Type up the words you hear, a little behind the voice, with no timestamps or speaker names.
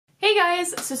Hey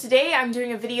guys, so today I'm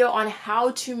doing a video on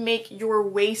how to make your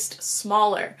waist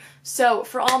smaller. So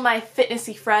for all my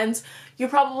fitnessy friends, you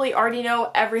probably already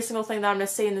know every single thing that I'm going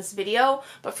to say in this video,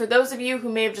 but for those of you who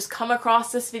may have just come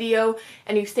across this video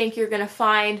and you think you're going to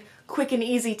find quick and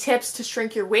easy tips to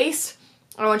shrink your waist,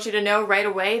 I want you to know right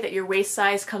away that your waist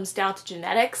size comes down to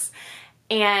genetics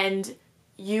and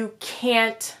you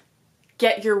can't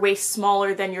get your waist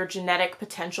smaller than your genetic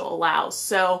potential allows.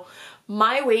 So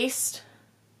my waist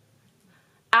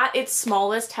at its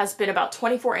smallest has been about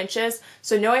 24 inches.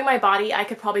 So knowing my body, I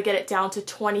could probably get it down to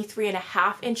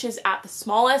 23.5 inches at the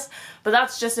smallest, but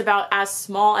that's just about as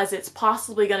small as it's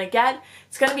possibly gonna get.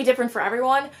 It's gonna be different for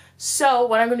everyone. So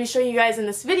what I'm gonna be showing you guys in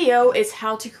this video is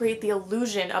how to create the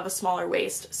illusion of a smaller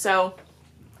waist. So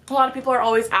a lot of people are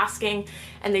always asking,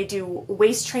 and they do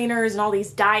waist trainers and all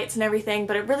these diets and everything,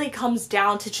 but it really comes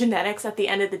down to genetics at the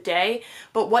end of the day.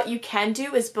 But what you can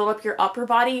do is build up your upper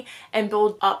body and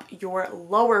build up your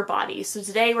lower body. So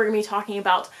today we're gonna be talking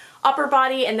about upper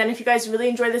body, and then if you guys really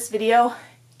enjoy this video,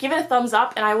 give it a thumbs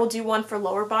up, and I will do one for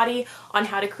lower body on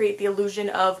how to create the illusion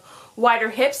of wider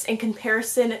hips in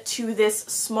comparison to this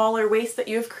smaller waist that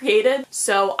you have created.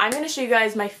 So I'm gonna show you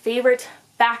guys my favorite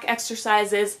back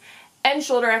exercises and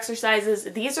shoulder exercises.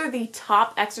 These are the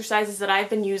top exercises that I've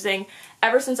been using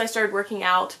ever since I started working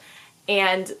out,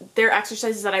 and they're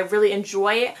exercises that I really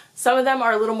enjoy. Some of them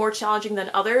are a little more challenging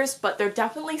than others, but they're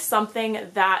definitely something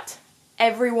that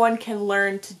everyone can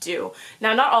learn to do.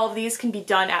 Now, not all of these can be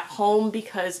done at home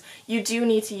because you do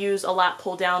need to use a lat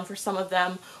pull down for some of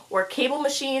them or cable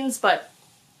machines, but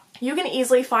you can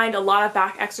easily find a lot of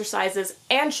back exercises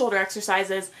and shoulder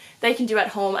exercises that you can do at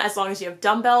home as long as you have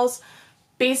dumbbells.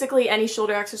 Basically, any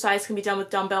shoulder exercise can be done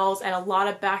with dumbbells, and a lot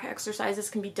of back exercises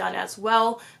can be done as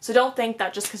well. So don't think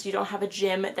that just because you don't have a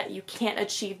gym that you can't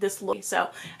achieve this look. So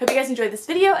hope you guys enjoyed this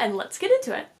video, and let's get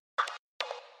into it.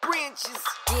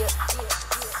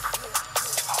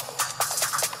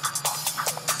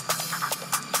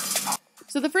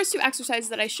 So the first two exercises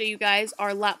that I show you guys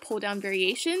are lat pull down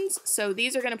variations. So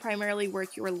these are going to primarily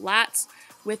work your lats,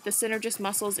 with the synergist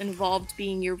muscles involved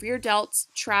being your rear delts,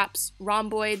 traps,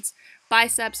 rhomboids,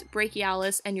 biceps,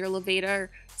 brachialis, and your levator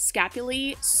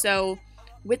scapulae. So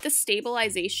with the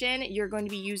stabilization, you're going to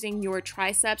be using your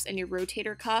triceps and your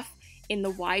rotator cuff in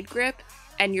the wide grip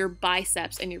and your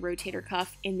biceps and your rotator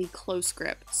cuff in the close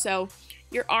grip. So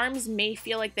your arms may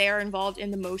feel like they are involved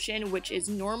in the motion, which is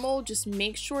normal. Just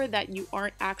make sure that you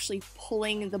aren't actually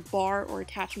pulling the bar or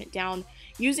attachment down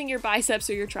using your biceps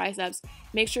or your triceps.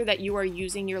 Make sure that you are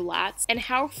using your lats, and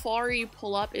how far you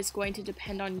pull up is going to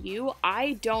depend on you.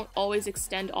 I don't always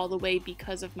extend all the way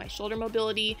because of my shoulder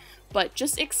mobility, but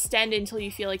just extend until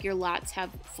you feel like your lats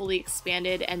have fully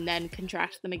expanded and then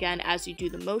contract them again as you do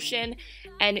the motion,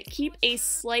 and keep a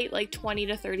slight like 20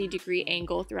 to 30 degree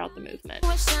angle throughout the movement.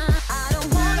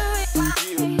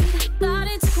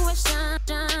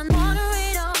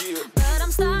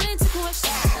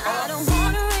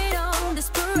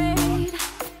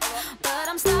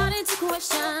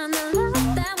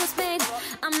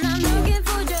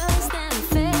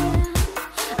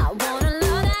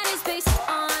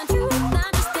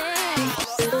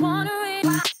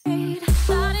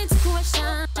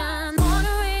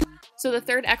 So the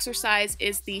third exercise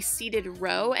is the seated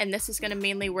row, and this is going to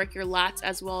mainly work your lats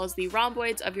as well as the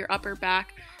rhomboids of your upper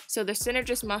back. So the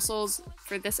synergist muscles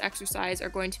for this exercise are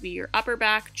going to be your upper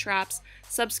back, traps,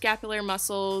 subscapular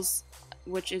muscles,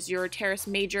 which is your teres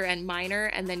major and minor,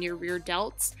 and then your rear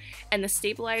delts. And the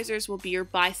stabilizers will be your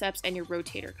biceps and your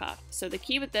rotator cuff. So the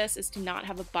key with this is to not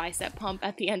have a bicep pump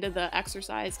at the end of the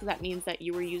exercise, because that means that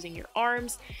you are using your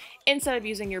arms instead of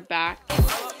using your back.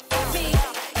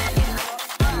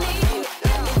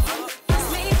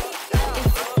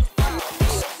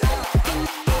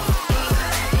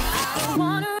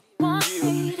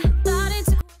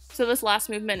 So this last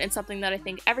movement is something that I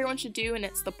think everyone should do, and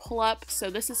it's the pull-up.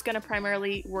 So this is going to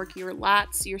primarily work your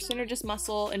lats. Your synergist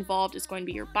muscle involved is going to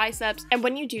be your biceps. And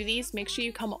when you do these, make sure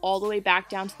you come all the way back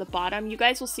down to the bottom. You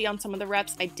guys will see on some of the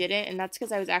reps I didn't, and that's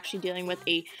because I was actually dealing with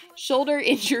a shoulder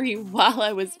injury while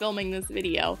I was filming this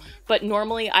video. But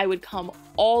normally I would come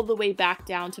all the way back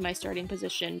down to my starting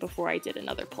position before I did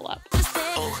another pull-up.